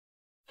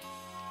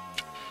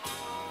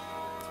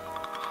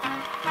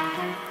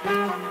Keeping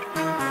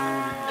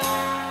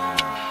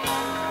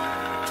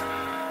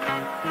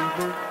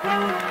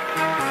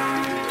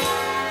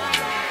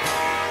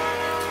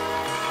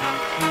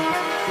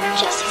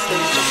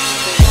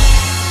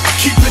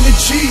it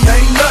G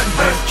ain't nothing.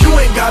 You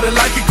ain't gotta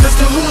like it cause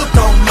the hood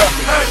don't love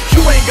it.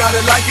 You ain't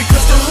gotta like it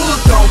cause the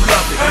hood don't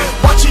love it.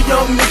 Watch a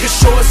young nigga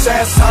show his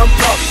ass I'm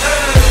pumping.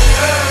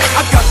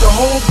 I got the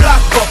whole block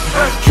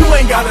bumping. You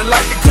ain't gotta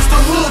like it cause the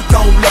hood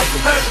don't love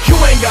it. You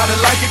ain't gotta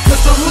like it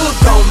cause the hood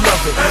don't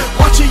love it.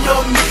 Watch a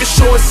young nigga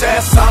show his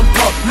ass I'm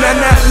pumping.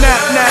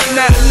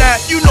 Nah,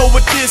 you know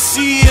what this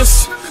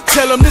is.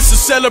 Tell them this is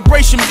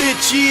celebration,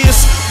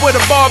 bitches. Where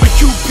the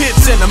barbecue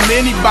pits and the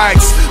mini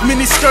bikes,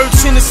 mini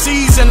skirts in the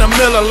seas and the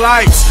Miller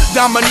Lights,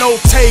 domino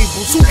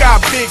tables. Who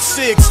got big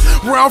six?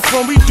 Where I'm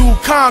from, we do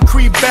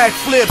concrete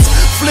backflips.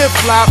 Flip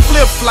fly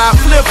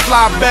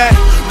back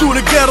through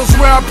the ghettos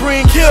where I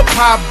bring hip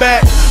hop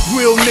back.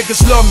 Real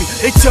niggas love me,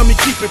 they tell me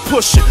keep it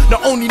pushing. The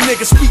only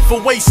niggas speak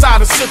for Wayside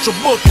and Central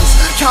Bookings.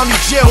 County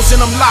jails and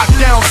them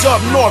lockdowns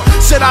up north.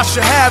 Said I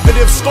should have it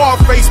if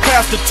Scarface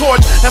passed the torch.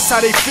 That's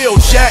how they feel,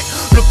 Jack.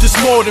 Look, this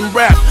more than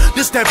rap.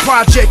 This that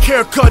project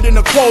haircut in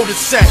a quota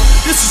set.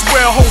 This is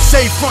where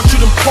Jose front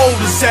you them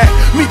quotas at.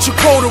 Meet your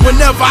quota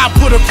whenever I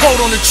put a quote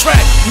on the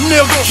track.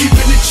 Nigga,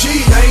 keeping it G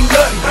ain't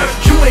nothing.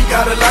 You ain't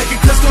gotta like it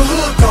cause the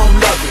hood don't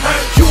love it.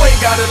 You ain't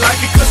gotta like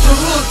it cause the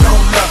hood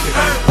don't love it.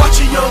 Watch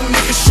a young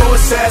nigga show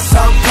his ass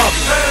I'm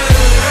pumping.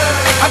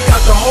 I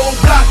got the whole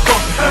block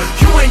bumping.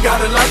 You ain't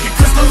gotta like it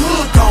cause the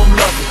hood don't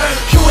love it.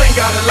 You ain't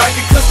gotta like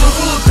it cause the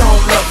hood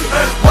don't love it.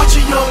 Watch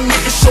a young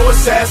nigga show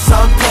his ass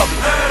I'm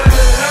pumping.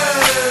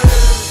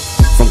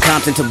 From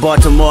Compton to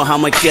Baltimore,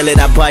 I'ma kill it.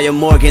 I buy a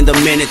Morgan the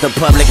minute. The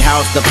public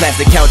house, the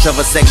plastic couch of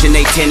a Section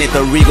 8 tenant.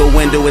 The Regal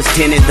window is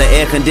tinted. The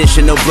air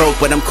conditioner broke,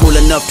 but I'm cool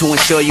enough to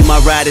ensure you my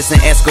ride is an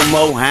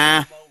Eskimo,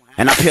 huh?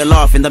 And I peel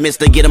off in the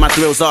midst of getting my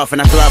thrills off,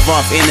 and I thrive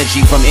off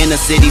energy from inner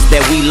cities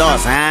that we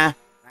lost, huh?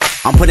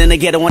 I'm putting the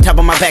ghetto on top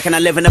of my back and I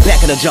live in the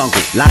back of the jungle.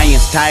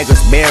 Lions,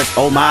 tigers, bears,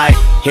 oh my.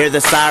 Hear the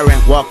siren,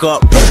 walk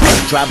up,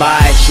 drive by.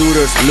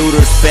 Shooters,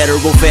 looters, federal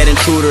fed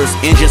intruders.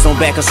 Engines on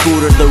back of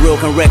scooters, the real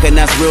can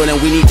recognize real.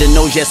 And we need to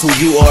know just who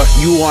you are.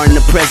 You are in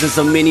the presence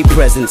of many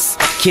presents.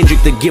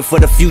 Kendrick the gift for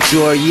the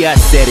future, yeah I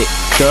said it.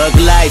 Thug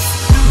life,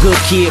 good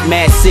kid,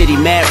 mad city,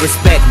 mad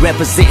respect.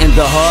 Representing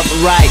the hub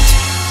right.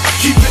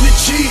 Keeping it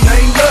G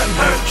ain't nothing.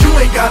 You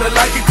ain't gotta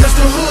like it cause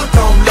the hood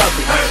don't love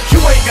it. You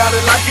ain't gotta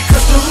like it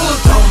cause the hood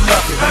don't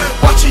love it.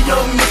 Watch a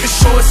young nigga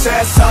show his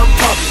ass I'm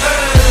pumping.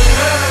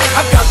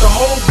 I got the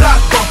whole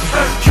block bumping.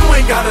 You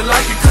ain't gotta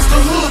like it cause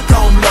the hood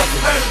don't love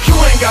it. You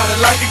ain't gotta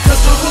like it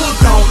cause the hood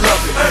don't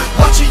love it.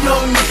 Watch a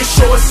young nigga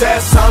show his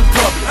ass I'm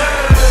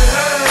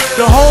pumping.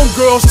 The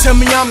homegirls tell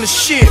me I'm the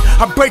shit.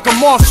 I break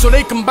them off so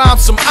they can buy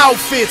them some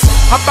outfits.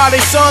 I buy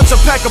their sons a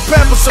pack of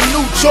Pampers, some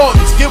new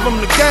Jordans. Give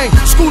them the game,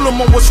 school them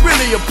on what's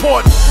really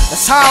important.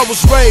 That's how I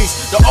was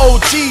raised. The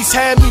OGs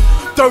had me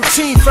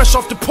 13, fresh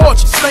off the porch,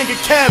 slinging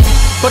candy.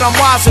 But I'm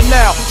wiser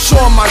now,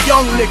 showing my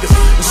young niggas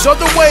there's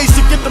other ways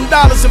to get them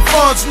dollars and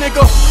funds,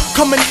 nigga.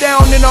 Coming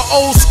down in the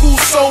old school,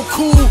 so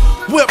cool.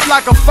 Whip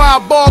like a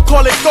fireball,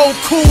 call it go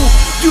cool.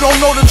 You don't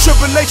know the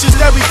tribulations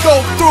that we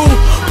go through.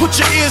 Put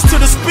your ears to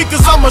the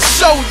speakers, I'ma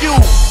show you.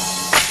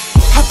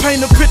 I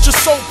paint a picture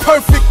so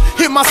perfect.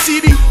 Hit my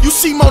CD, you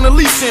see Mona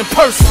Lisa in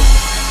person.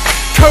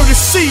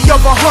 Courtesy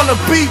of a hunter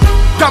beat.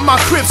 Got my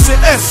Crips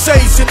and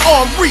essays in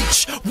arm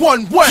reach.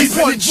 One way,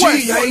 keeping it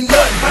G ain't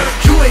nothing.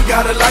 You ain't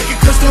gotta like it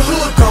cause the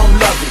hood don't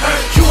love it.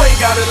 You ain't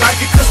gotta like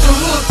it cause the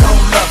hood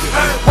don't love it.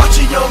 Watch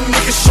a young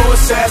nigga show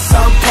his ass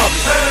I'm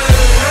pumping.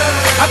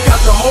 I got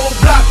the whole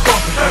block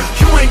bumping.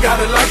 You ain't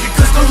gotta like it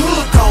cause the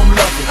hood don't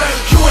love it.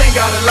 You ain't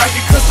gotta like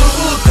it cause the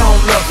hood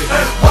don't love it.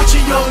 Watch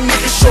a young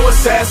nigga show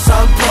his ass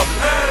I'm pumping.